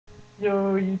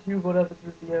Yo, YouTube, what up? It's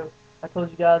Rufio. I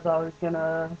told you guys I was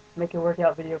gonna make a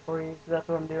workout video for you, so that's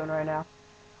what I'm doing right now.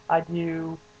 I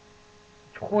do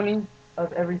 20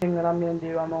 of everything that I'm gonna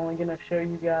do. I'm only gonna show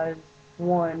you guys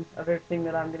one of everything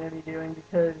that I'm gonna be doing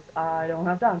because I don't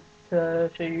have time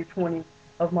to show you 20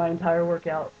 of my entire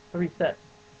workout, 3 sets.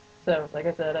 So, like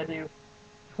I said, I do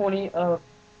 20 of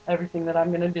everything that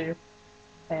I'm gonna do,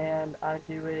 and I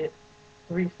do it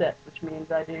 3 sets, which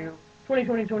means I do 20,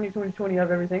 20, 20, 20, 20 of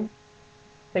everything.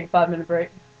 Take a 5 minute break.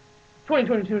 20,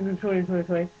 20, 20, 20, 20,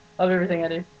 20 of everything I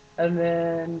do. And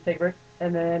then take a break.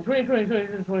 And then 20, 20, 20,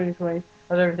 20, 20, 20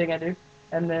 of everything I do.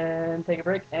 And then take a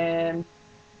break and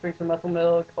drink some muscle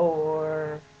milk,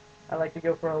 or I like to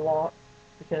go for a walk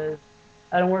because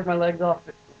I don't work my legs off,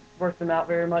 work them out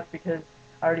very much because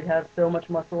I already have so much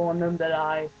muscle on them that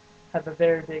I have a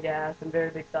very big ass and very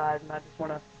big thighs, and I just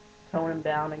want to tone them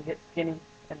down and get skinny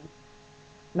and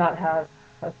not have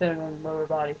a feminine lower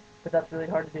body. But that's really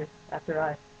hard to do after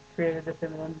I created a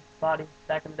feminine body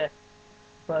back in the day.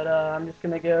 But I'm just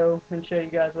going to go and show you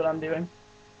guys what I'm doing.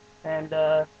 And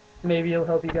maybe it'll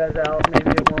help you guys out. Maybe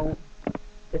it won't.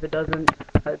 If it doesn't,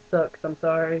 it sucks. I'm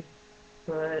sorry.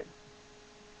 But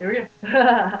here we go.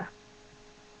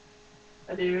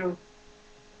 I do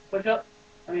push-ups.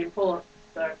 Pull-ups.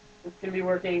 Sorry. It's going to be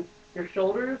working your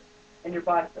shoulders and your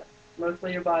biceps.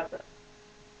 Mostly your biceps.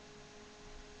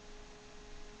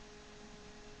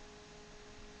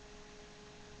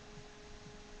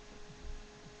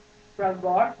 Grab the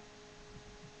bar.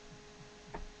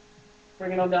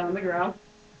 Bring it on down on the ground.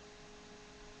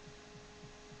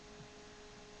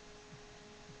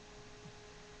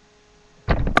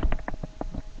 See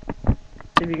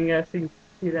if you can guys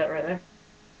see that right there.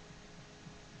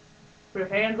 Put your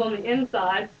hands on the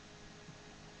inside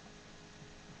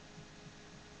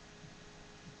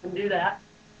and do that.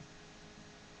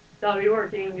 That'll be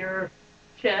working your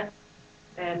chest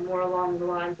and more along the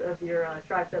lines of your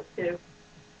triceps too,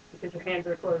 because your hands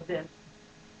are closed in.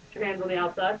 Put your hands on the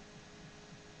outside.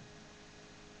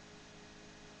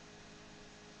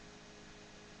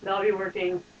 That'll be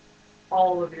working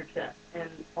all of your chest and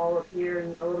all of here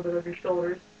and a little bit of your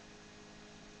shoulders.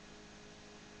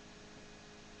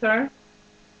 Turn.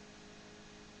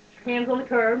 Put your hands on the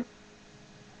curb.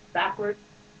 Backwards.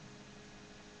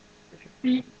 Put your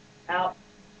feet out.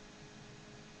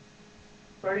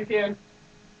 Where you can.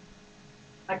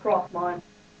 I cross mine,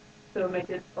 so make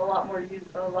it a lot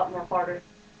more harder.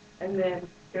 And then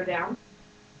go down.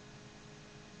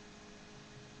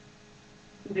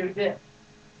 And do a dip.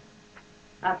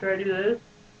 After I do this,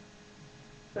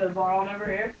 put the bar on over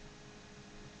here.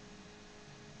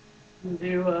 And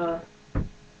do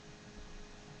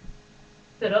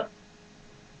sit up.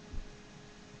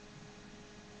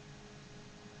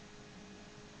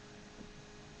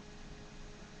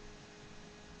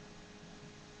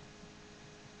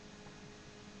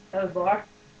 That was bar.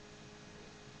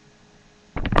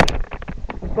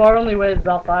 This bar only weighs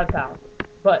about 5 pounds.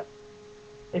 But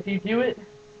if you do it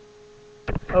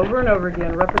over and over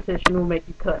again, repetition will make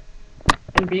you cut.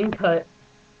 And being cut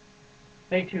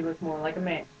makes you look more like a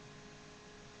man.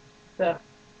 So,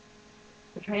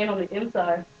 put your hand on the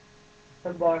inside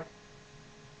of the bar.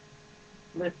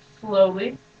 Lift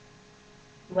slowly.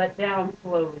 Let down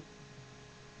slowly.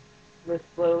 Lift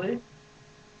slowly.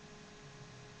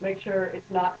 Make sure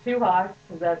it's not too high,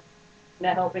 because that's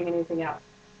not helping anything out.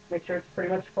 Make sure it's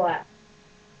pretty much flat.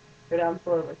 Go down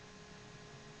slowly.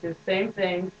 Do the same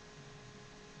thing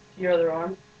to your other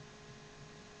arm.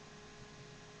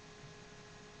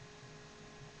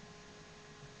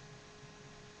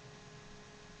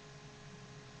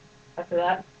 After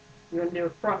that, you're going to do a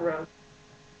front row.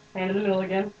 Hand in the middle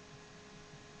again.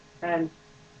 And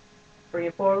bring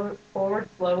it forward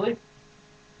slowly.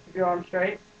 Keep your arm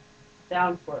straight.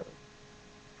 Down slowly.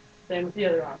 Same with the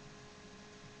other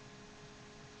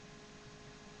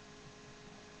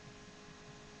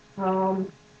arm.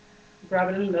 Grab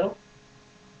it in the middle.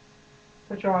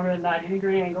 Put your arm at a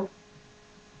 90-degree angle.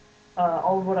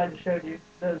 All of what I just showed you,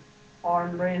 those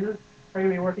arm raises, are going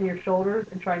to be working your shoulders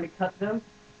and trying to cut them.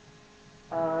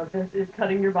 This is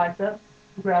cutting your biceps.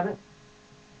 Grab it.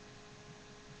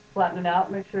 Flatten it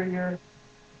out. Make sure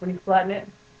when you flatten it,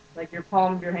 like your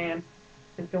palm of your hand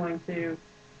is going to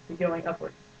be going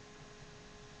upward.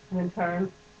 And then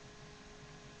turn.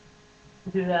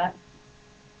 Do that.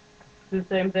 Do the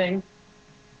same thing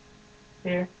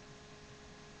here.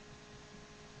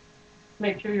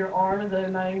 Make sure your arm is at a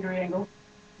 90-degree angle.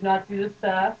 Do not do this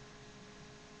fast.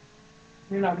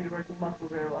 You're not going to be working muscle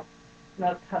very well. You're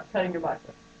not cutting your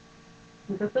biceps.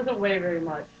 This doesn't weigh very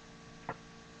much.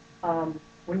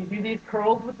 When you do these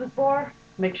curls with this bar,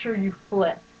 make sure you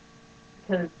flex,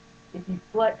 because If you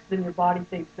flex, then your body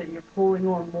thinks that you're pulling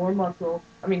on more muscle,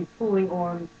 pulling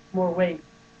on more weight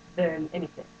than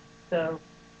anything. So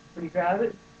when you grab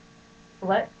it,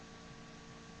 flex,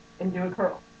 and do a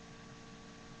curl.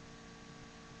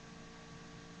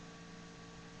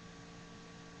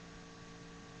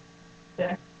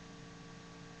 Okay?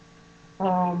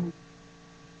 Um,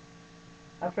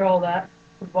 After all that,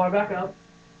 put the bar back up.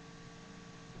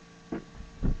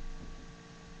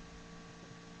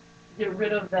 Get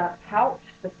rid of that pouch,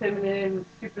 the feminine,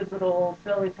 stupid little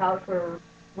belly pouch where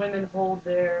women hold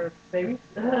their babies.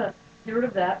 Get rid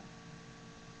of that.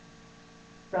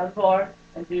 Grab the bar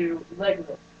and do leg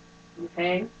lifts. You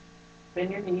hang,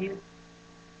 bend your knees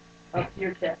up to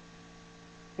your chest.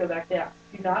 Go back down.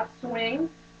 Do not swing,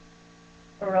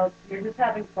 or else you're just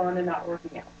having fun and not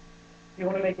working out. If you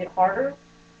want to make it harder,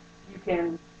 you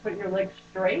can put your legs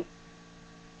straight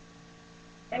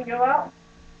and go out.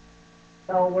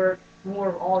 That'll work more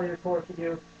of all your core if you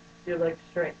do your legs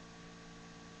straight.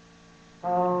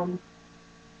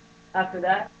 After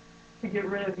that, to get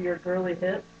rid of your girly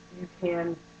hips, you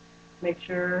can make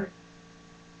sure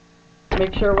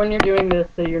when you're doing this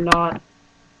that you're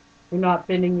not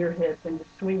bending your hips and just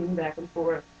swinging back and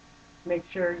forth. Make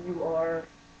sure you are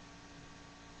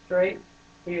straight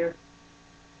here,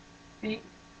 feet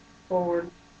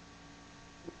forward,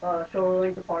 shoulder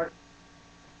length apart.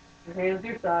 Your hands to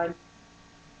your side.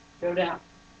 Go down.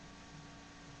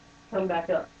 Come back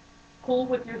up. Pull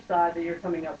with your side that you're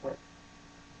coming up with.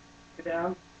 Go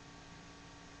down.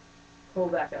 Pull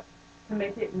back up. To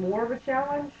make it more of a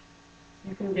challenge,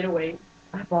 you can get a weight.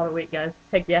 I bought a weight, guys.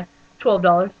 Heck yeah.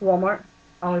 $12, Walmart.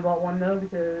 I only bought one though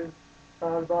because if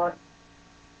I bought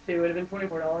two, it would have been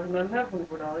 $24, and I don't have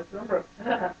 $24, so I'm broke.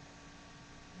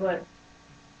 But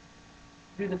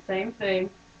do the same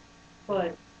thing,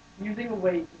 but using a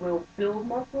weight will build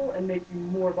muscle and make you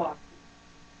more boxy.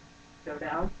 Go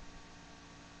down,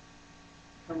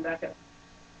 come back up.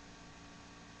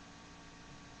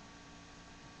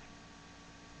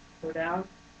 Go down,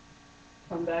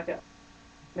 come back up.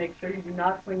 Make sure you do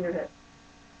not swing your hips.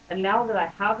 And now that I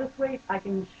have this weight, I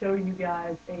can show you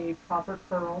guys a proper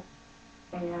curl.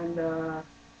 And do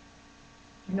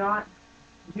not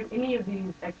do any of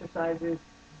these exercises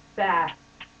fast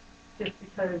just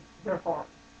because they're hard.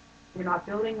 You're not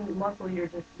building muscle, you're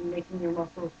just making your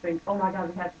muscles think, oh my god,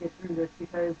 we have to get through this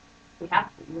because we have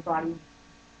to. Your body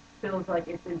feels like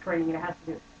it's in training and it has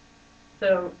to do it.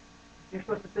 So you're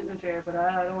supposed to sit in a chair, but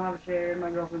I don't have a chair in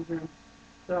my girlfriend's room.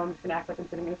 So I'm just going to act like I'm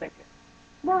sitting in a second chair.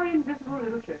 My invisible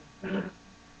little chair.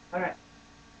 Alright.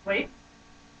 Wait.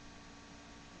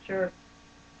 Sure.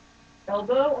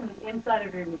 Elbow on the inside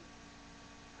of your knee.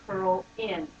 Curl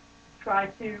in. Try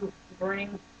to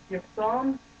bring your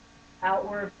thumb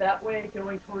outward that way,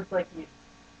 going towards like you.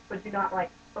 But do not like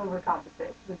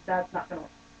overcompensate, because that's not going to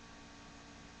work.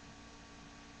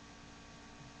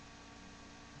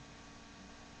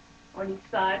 On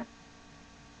each side.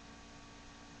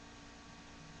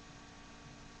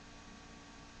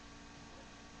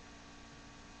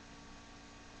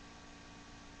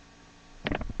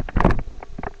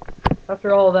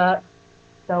 After all that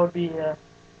would be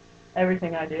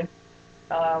everything I do.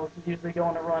 I would usually go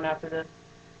on a run after this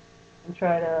and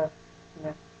try to,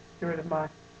 get rid of my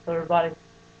lower body.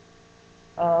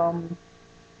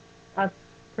 That's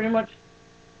pretty much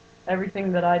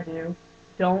everything that I do.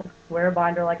 Don't wear a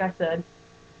binder, like I said.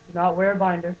 Do not wear a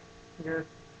binder. You're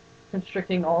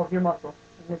constricting all of your muscles.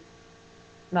 And it's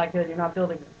not good. You're not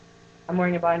building them. I'm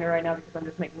wearing a binder right now because I'm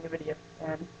just making a video,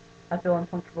 and I feel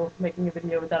uncomfortable making a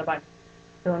video without a binder.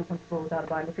 I feel uncomfortable without a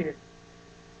binder, period.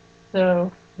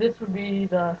 So this would be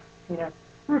the,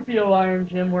 Rufio Iron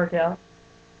Gym workout.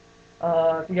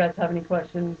 If you guys have any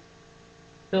questions,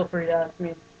 feel free to ask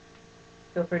me.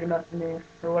 Feel free to message me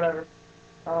or whatever.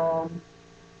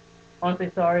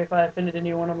 Honestly, sorry if I offended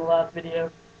anyone on the last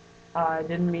video. I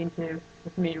didn't mean to.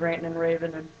 Just me ranting and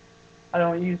raving, and I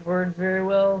don't use words very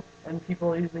well, and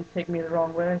people usually take me the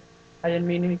wrong way. I didn't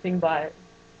mean anything by it.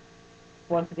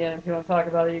 Once again, if you want to talk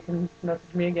about it, you can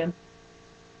message me again.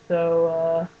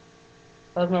 So,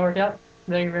 that was my workout.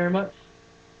 Thank you very much.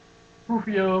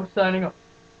 Rufio signing off.